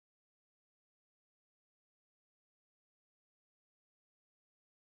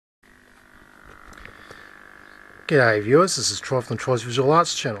G'day viewers, this is Troy from the Troy's Visual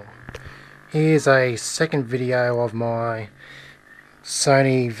Arts channel. Here's a second video of my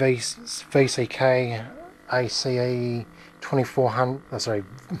Sony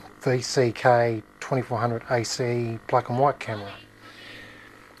VCK-2400ACE black and white camera.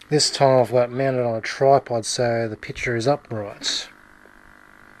 This time I've got it mounted on a tripod so the picture is upright.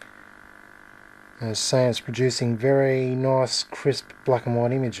 And it's saying it's producing very nice crisp black and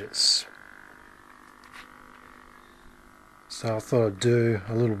white images. So I thought I'd do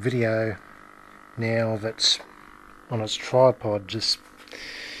a little video now of it on its tripod, just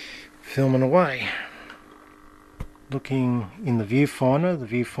filming away. Looking in the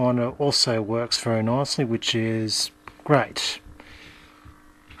viewfinder also works very nicely, which is great.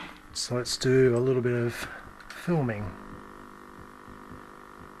 So let's do a little bit of filming.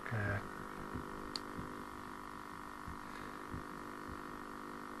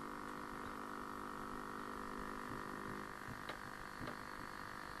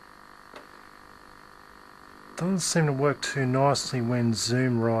 Doesn't seem to work too nicely when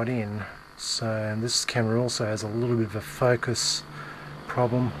zoomed right in, so this camera also has a little bit of a focus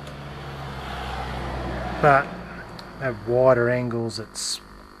problem, but at wider angles it's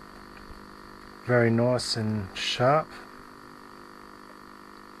very nice and sharp.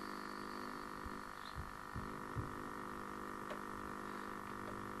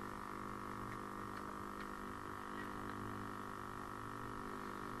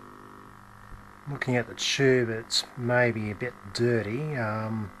 Looking at the tube, it's maybe a bit dirty,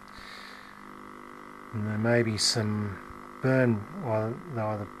 and there may be some burn,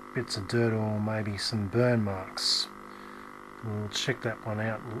 either bits of dirt or maybe some burn marks. We'll check that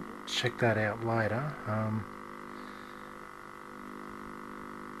out later.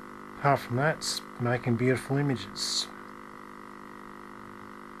 Apart from that, it's making beautiful images.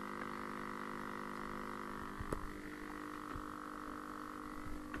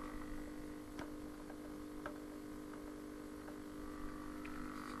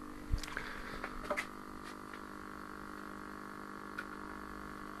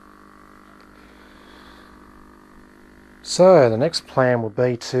 So the next plan will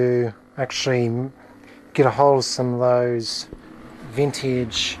be to actually get a hold of some of those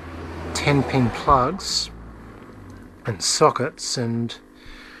vintage 10-pin plugs and sockets and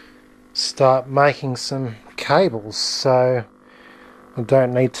start making some cables, so I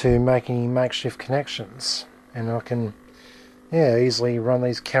don't need to make any makeshift connections, and I can easily run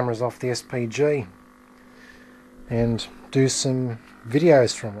these cameras off the SPG and do some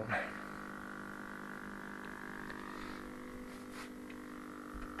videos from it.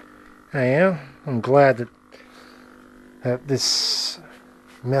 Anyhow, I'm glad that this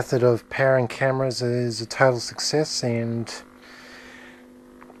method of powering cameras is a total success, and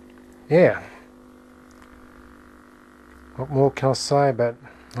yeah, what more can I say, but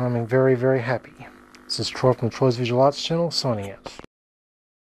I'm very, very happy. This is Troy from the Troy's Visual Arts channel, signing out.